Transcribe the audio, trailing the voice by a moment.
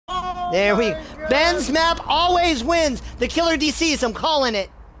There we go. Ben's map always wins. The killer DCs, I'm calling it.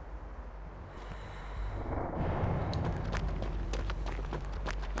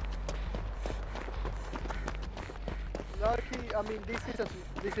 Lucky, I mean,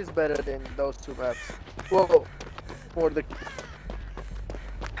 this is better than those two maps. Whoa, for the.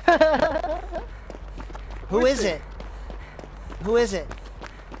 Who is it? Who is it?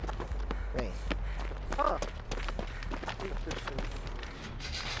 Wait. Huh. Interesting.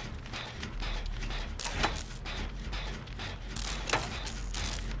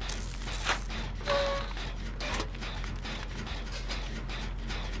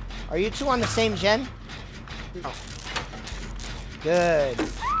 Are you two on the same gen? No. Good.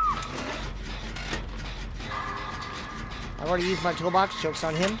 I've already used my toolbox. Joke's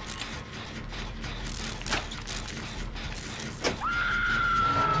on him.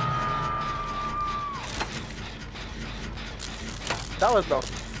 That was low.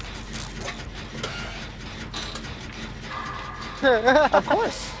 Of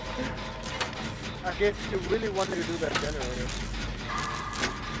course. I guess you really wanted to do that generator.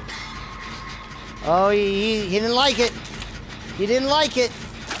 Oh, he didn't like it. He didn't like it.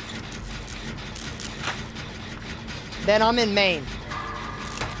 Ben, I'm in main.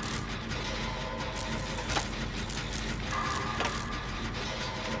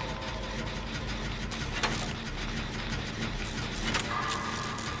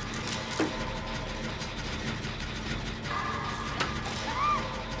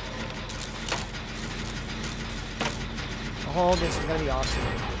 Oh, this is gonna be awesome.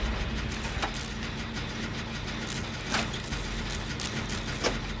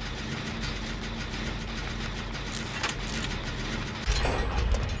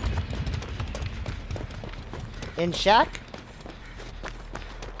 In shack?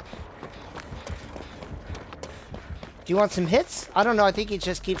 Do you want some hits? I don't know, I think he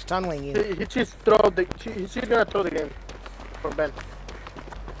just keeps tunneling you. He just he's gonna throw the game for Ben.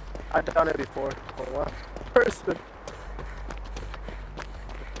 I've done it before for one person.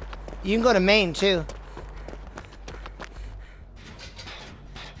 You can go to main too.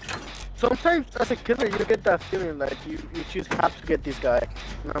 Sometimes as a killer you get that feeling like you just have to get this guy,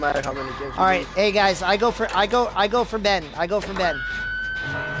 no matter how many games. All right, hey guys, I go for Ben. I go for Ben.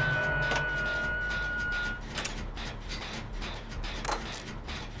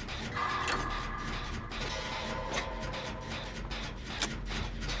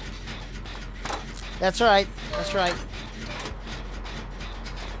 That's right. That's right.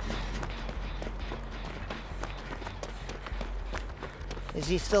 Is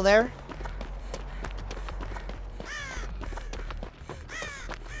he still there?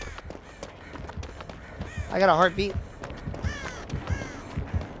 I got a heartbeat.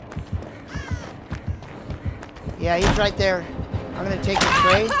 Yeah, he's right there. I'm gonna take the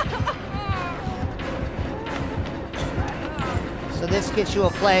trade. So this gets you a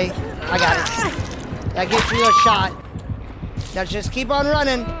play. I got it. That gets you a shot. Now just keep on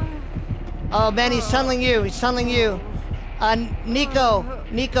running. Oh, Ben, he's tunneling you. He's tunneling you. Nico,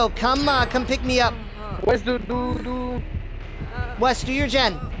 come pick me up. Wes, Wes, do your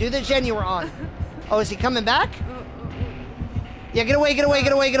gen. Do the gen you were on. Oh, is he coming back? Yeah, get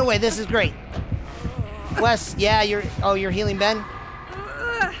away. This is great. Wes, yeah, you're healing Ben?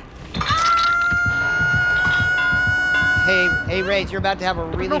 Hey, Wraith, you're about to have a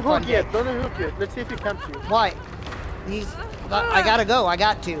really fun day. Don't hook yet. Let's see if he camps you. Why? I gotta go. I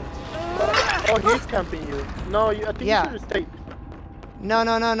got to. Oh, he's camping you. No, I think you should stay. No,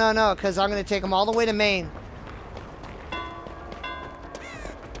 because I'm gonna take him all the way to main.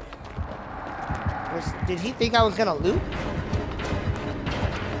 Did he think I was gonna loot?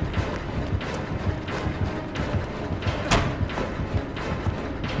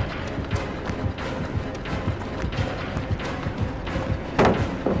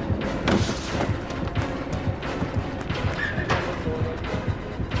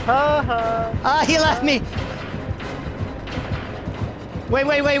 Haha. He left me. Wait.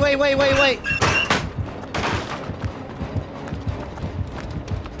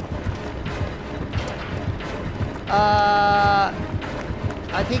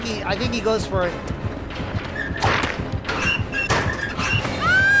 I think he goes for it.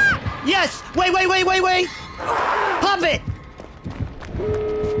 Yes! Wait! Pump it!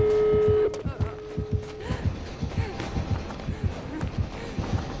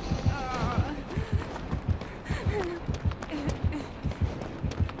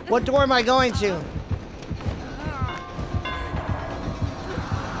 What door am I going to?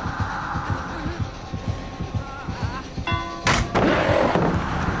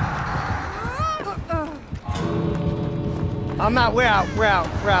 I'm out. We're out. We're out.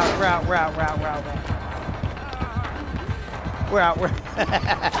 We're out. We're out. We're out. We're out. We're out. We're out. We're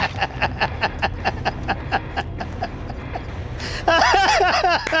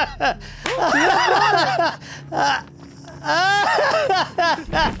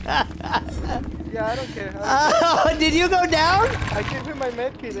Yeah, I don't care. I don't care. Did you go down? I gave him my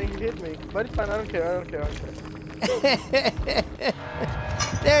medkit and he hit me. But it's fine, I don't care, I don't care, I don't care.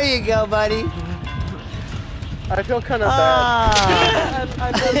 There you go, buddy. I feel kind of bad.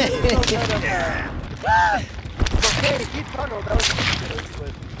 I feel kind of bad. Okay, he tunneled, that was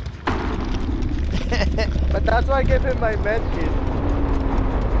good. But that's why I gave him my medkit.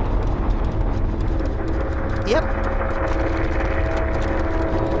 Yep.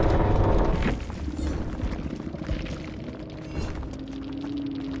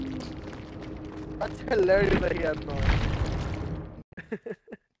 That's hilarious that he had no.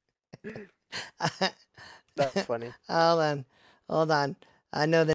 That's funny. Hold on. Hold on. I know that.